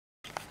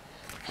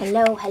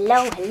Hello,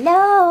 hello,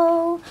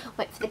 hello.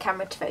 Wait for the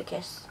camera to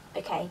focus.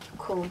 Okay,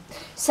 cool.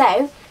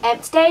 So,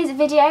 today's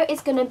video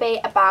is going to be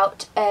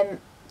about the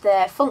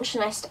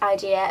functionalist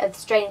idea of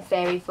strain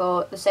theory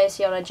for the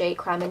Sociology,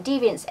 Crime and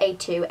Deviance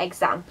A2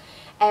 exam.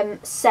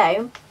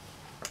 So,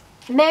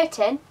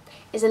 Merton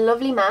is a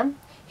lovely man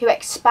who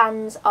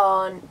expands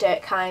on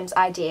Durkheim's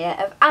idea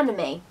of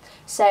anime.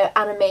 So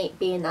anime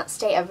being that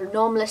state of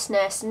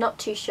normlessness, not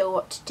too sure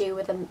what to do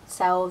with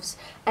themselves,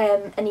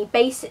 and he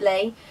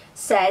basically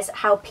says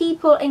how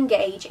people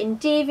engage in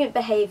deviant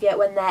behaviour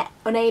when they're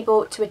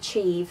unable to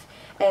achieve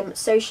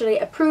socially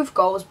approved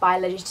goals by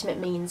legitimate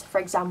means. For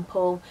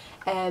example,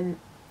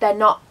 they're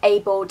not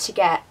able to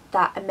get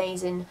that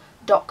amazing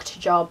doctor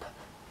job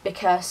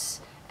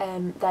because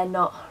they're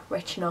not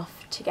rich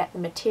enough to get the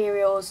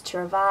materials to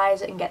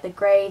revise and get the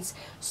grades,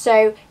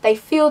 so they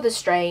feel the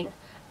strain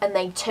and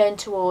they turn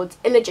towards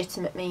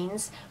illegitimate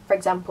means, for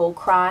example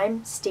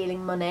crime,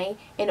 stealing money,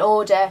 in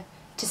order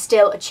to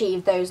still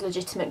achieve those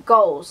legitimate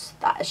goals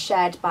that are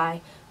shared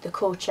by the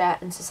culture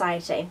and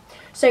society.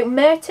 So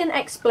Merton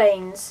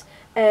explains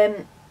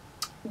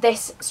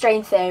this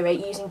strain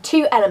theory using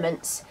two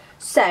elements,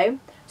 so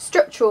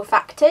structural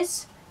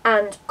factors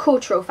and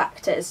cultural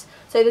factors.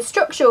 So the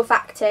structural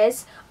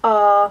factors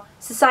are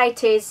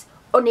society's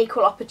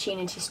unequal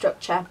opportunity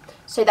structure,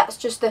 so that's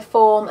just the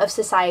form of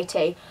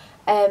society.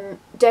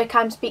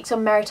 Durkheim speaks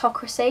on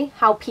meritocracy,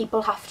 how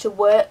people have to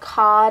work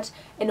hard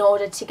in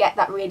order to get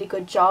that really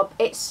good job.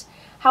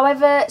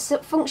 However,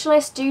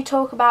 functionalists do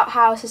talk about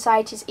how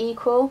society is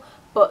equal,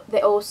 but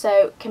they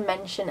also can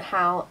mention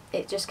how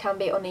it just can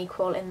be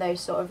unequal in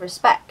those sort of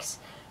respects.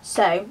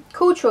 So,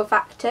 cultural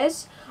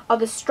factors are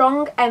the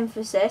strong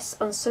emphasis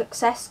on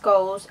success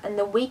goals and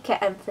the weaker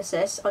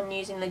emphasis on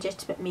using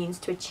legitimate means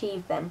to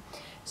achieve them.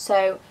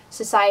 So,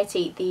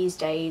 society these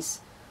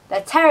days,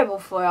 they're terrible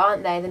for it,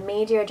 aren't they? The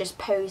media are just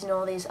posing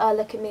all these, oh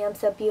look at me, I'm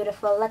so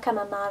beautiful, look I'm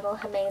a model,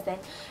 amazing.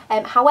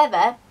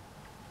 However,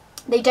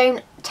 they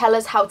don't tell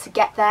us how to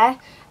get there.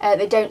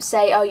 They don't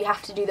say, oh you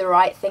have to do the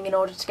right thing in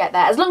order to get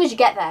there. As long as you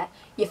get there,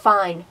 you're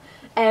fine.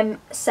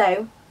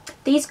 So,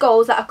 these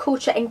goals that our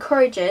culture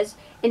encourages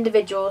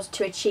individuals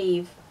to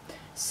achieve.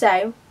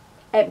 So,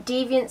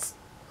 deviance,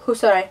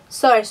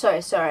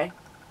 sorry,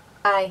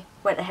 I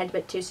went ahead a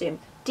bit too soon.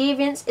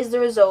 Deviance is the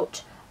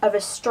result of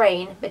a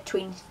strain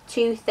between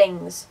two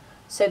things.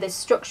 So there's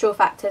structural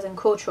factors and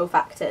cultural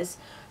factors.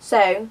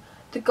 So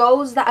the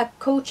goals that a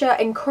culture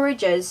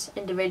encourages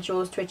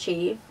individuals to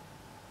achieve,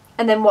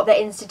 and then what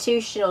the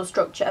institutional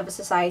structure of a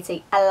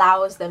society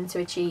allows them to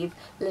achieve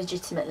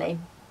legitimately.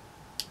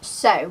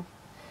 So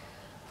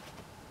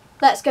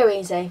let's go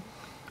easy.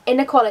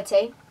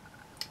 Inequality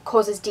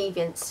causes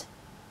deviance,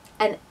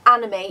 and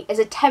anime is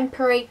a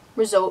temporary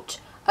result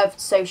of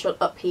social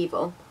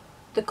upheaval.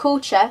 The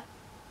culture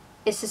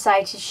is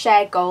society's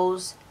shared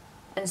goals,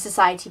 and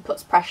society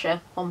puts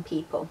pressure on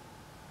people.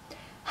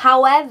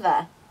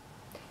 However,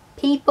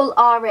 people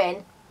are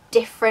in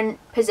different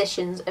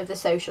positions of the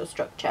social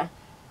structure.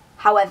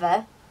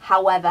 However,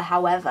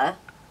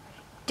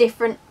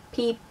 different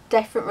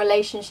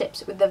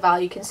relationships with the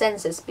value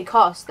consensus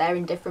because they're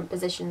in different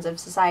positions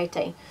of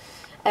society.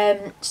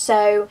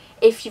 So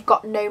if you've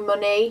got no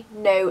money,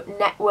 no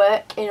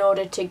network in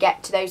order to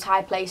get to those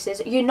high places,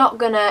 you're not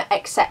going to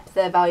accept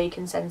the value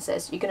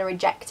consensus. You're going to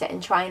reject it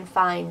and try and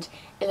find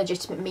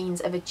illegitimate means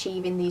of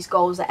achieving these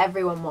goals that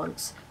everyone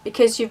wants,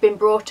 because you've been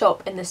brought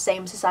up in the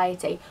same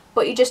society,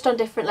 but you're just on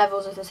different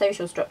levels of the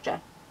social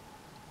structure.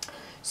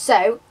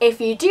 So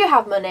if you do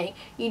have money,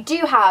 you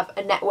do have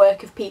a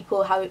network of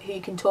people who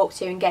you can talk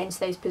to and get into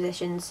those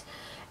positions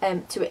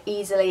to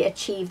easily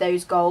achieve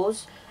those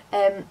goals.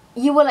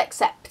 You will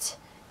accept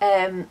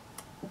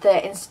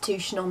the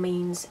institutional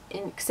means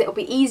because it will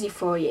be easy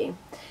for you.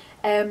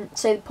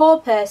 So the poor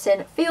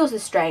person feels the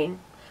strain,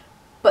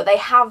 but they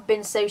have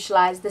been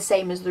socialised the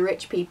same as the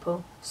rich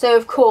people. So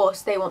of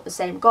course they want the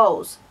same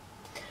goals.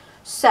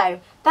 So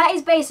that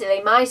is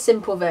basically my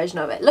simple version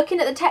of it. Looking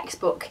at the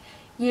textbook,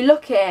 you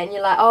look at it and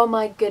you're like, oh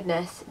my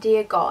goodness,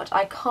 dear God,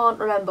 I can't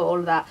remember all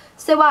of that.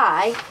 So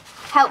I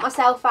help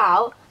myself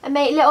out and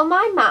make little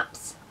mind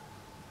maps.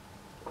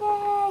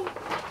 Yay!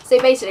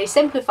 So basically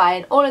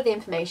simplifying all of the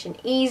information,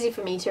 easy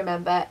for me to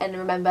remember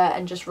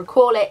and just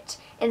recall it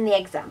in the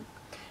exam.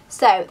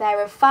 So there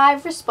are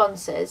 5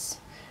 responses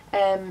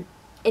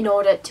in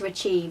order to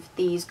achieve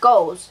these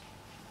goals.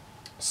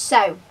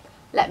 So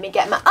let me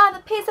get my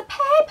other piece of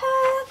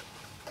paper.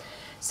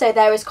 So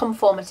there is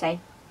conformity.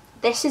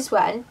 This is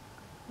when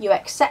you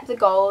accept the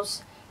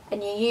goals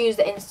and you use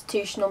the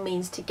institutional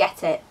means to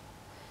get it.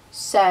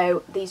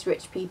 So these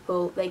rich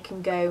people, they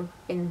can go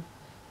into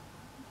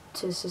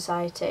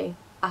society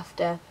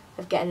after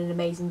of getting an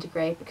amazing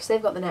degree because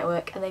they've got the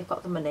network and they've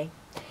got the money.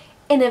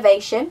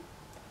 Innovation,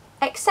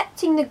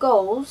 accepting the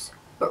goals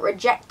but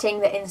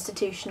rejecting the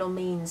institutional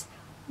means.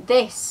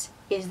 This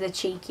is the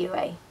cheeky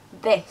way.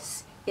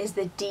 This is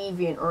the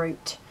deviant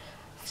route.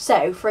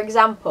 So, for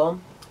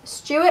example,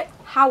 Stuart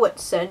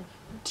Howardson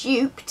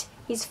duped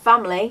his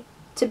family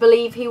to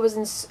believe he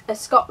was a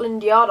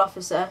Scotland Yard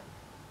officer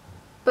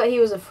but he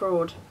was a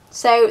fraud.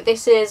 So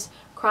this is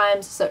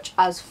crimes such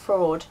as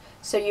fraud.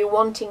 So you're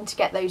wanting to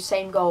get those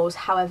same goals,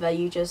 however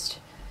you just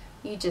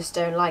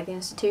don't like the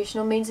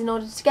institutional means in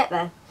order to get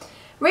there.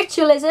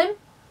 Ritualism.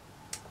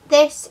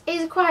 This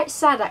is quite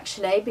sad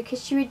actually,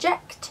 because you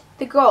reject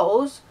the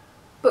goals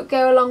but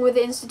go along with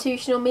the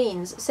institutional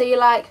means. So you're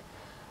like,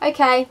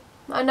 okay,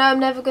 I know I'm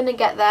never going to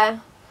get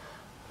there,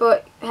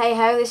 but hey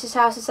ho, this is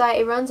how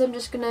society runs. I'm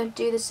just going to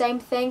do the same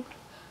thing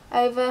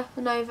over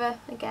and over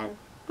again,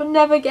 but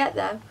never get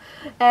there.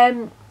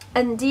 And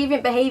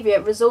deviant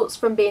behaviour results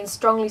from being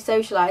strongly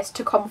socialised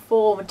to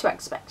conform to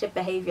expected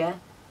behaviour.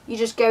 You're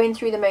just going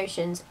through the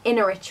motions in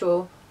a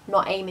ritual,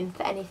 not aiming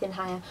for anything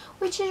higher,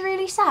 which is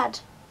really sad.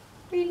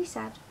 Really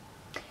sad.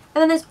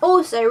 And then there's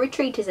also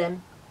retreatism.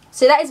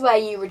 So that is where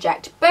you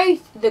reject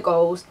both the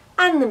goals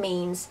and the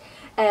means.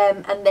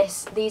 And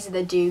these are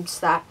the dudes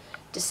that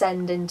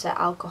descend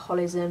into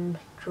alcoholism,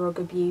 drug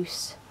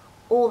abuse,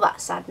 all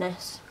that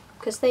sadness,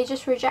 because they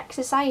just reject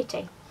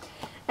society.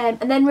 And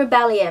then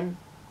rebellion.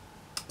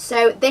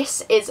 So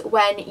this is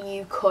when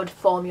you could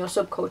form your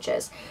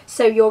subcultures.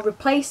 So you're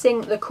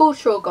replacing the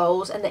cultural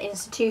goals and the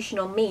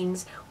institutional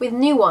means with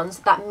new ones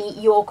that meet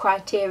your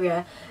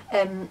criteria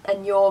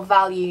and your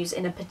values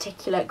in a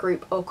particular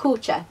group or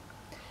culture.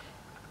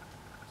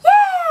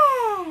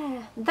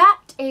 Yeah!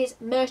 That is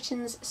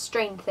Merton's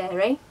strain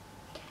theory.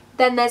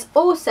 Then there's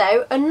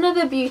also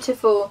another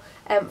beautiful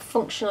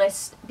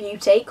functionalist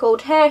beauty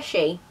called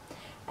Hirschi.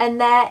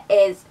 And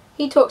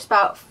he talks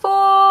about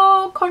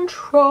 4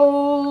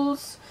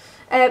 controls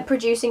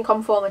producing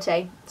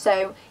conformity.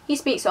 So he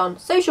speaks on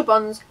social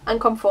bonds and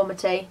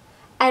conformity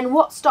and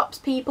what stops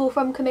people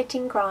from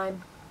committing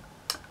crime.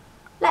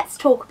 Let's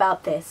talk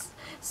about this.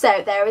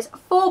 So there is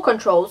 4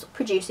 controls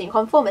producing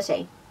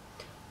conformity.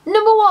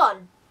 Number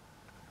 1,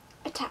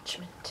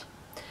 attachment.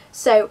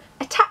 So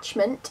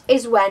attachment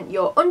is when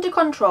you're under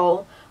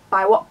control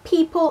by what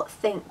people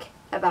think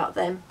about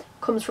them.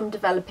 Comes from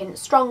developing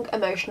strong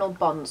emotional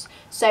bonds.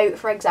 So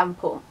for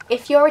example,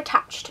 if you're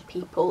attached to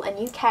people and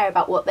you care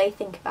about what they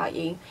think about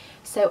you,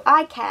 so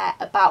I care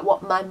about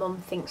what my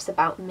mum thinks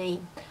about me.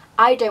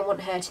 I don't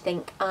want her to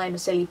think I'm a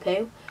silly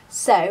poo,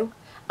 so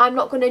I'm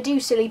not going to do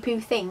silly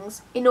poo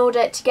things in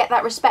order to get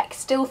that respect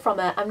still from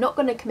her. I'm not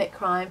going to commit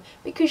crime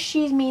because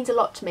she means a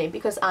lot to me,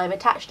 because I'm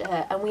attached to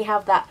her and we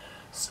have that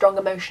strong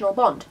emotional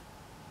bond.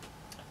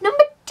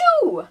 Number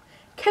 2,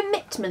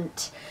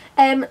 commitment.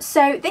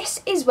 So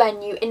this is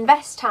when you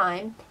invest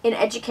time in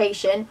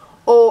education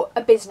or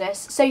a business,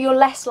 so you're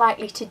less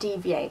likely to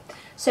deviate.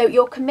 So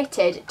you're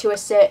committed to a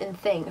certain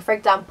thing. For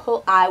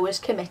example, I was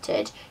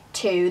committed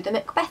to the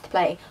Macbeth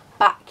play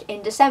back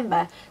in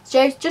December.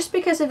 So just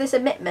because of this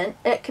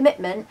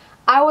commitment,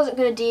 I wasn't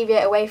going to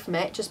deviate away from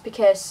it just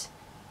because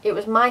it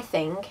was my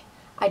thing.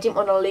 I didn't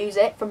want to lose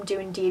it from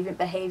doing deviant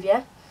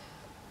behaviour.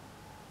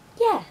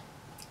 Yeah.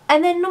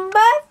 And then number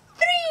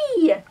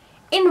 3,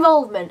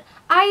 involvement.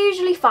 I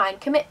usually find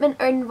commitment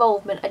or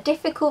involvement are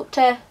difficult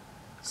to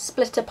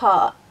split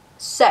apart.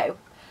 So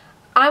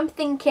I'm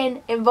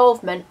thinking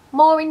involvement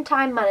more in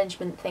time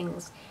management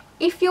things.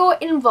 If you're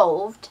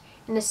involved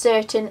in a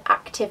certain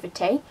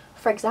activity,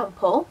 for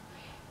example,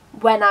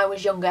 when I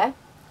was younger,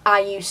 I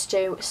used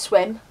to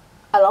swim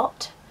a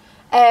lot,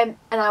 and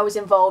I was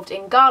involved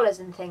in galas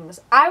and things.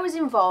 I was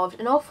involved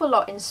an awful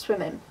lot in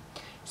swimming.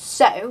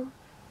 So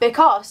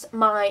because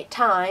my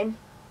time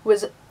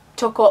was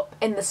took up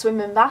in the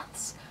swimming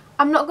baths,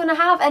 I'm not going to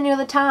have any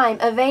other time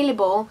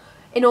available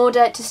in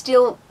order to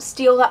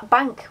steal that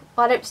bank.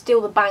 Well, I don't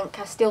steal the bank,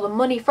 I steal the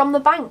money from the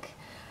bank.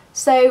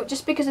 So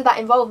just because of that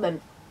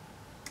involvement.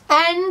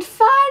 And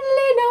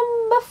finally,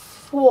 number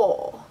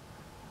 4,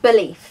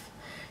 belief.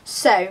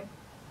 So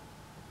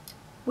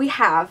we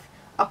have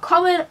a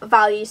common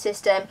value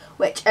system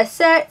which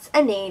asserts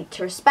a need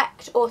to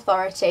respect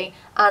authority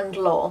and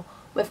law.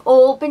 We've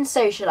all been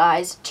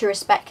socialised to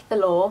respect the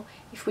law.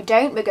 If we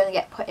don't, we're going to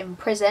get put in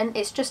prison.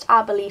 It's just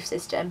our belief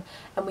system,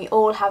 and we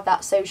all have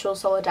that social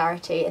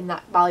solidarity and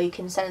that value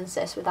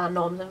consensus with our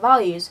norms and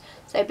values.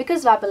 So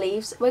because of our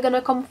beliefs, we're going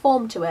to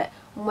conform to it,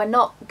 and we're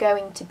not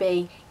going to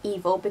be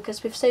evil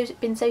because we've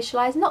been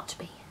socialised not to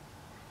be.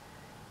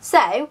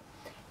 So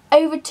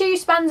over 2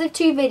 spans of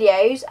 2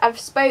 videos, I've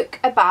spoke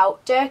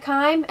about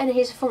Durkheim and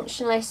his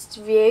functionalist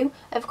view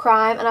of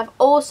crime, and I've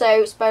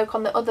also spoke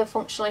on the other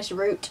functionalist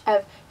route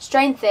of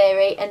strain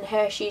theory and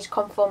Hirschi's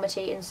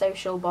conformity and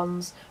social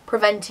bonds,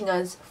 preventing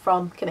us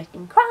from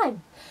committing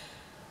crime.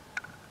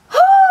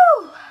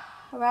 Whew!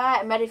 Right,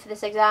 I'm ready for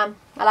this exam.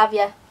 I'll have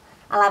you.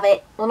 I'll have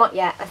it. Well, not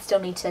yet. I still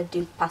need to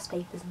do past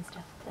papers and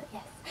stuff, but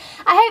yes.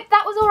 I hope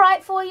that was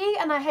alright for you,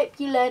 and I hope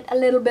you learned a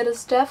little bit of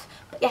stuff.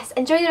 But yes,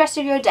 enjoy the rest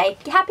of your day.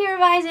 Happy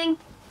revising!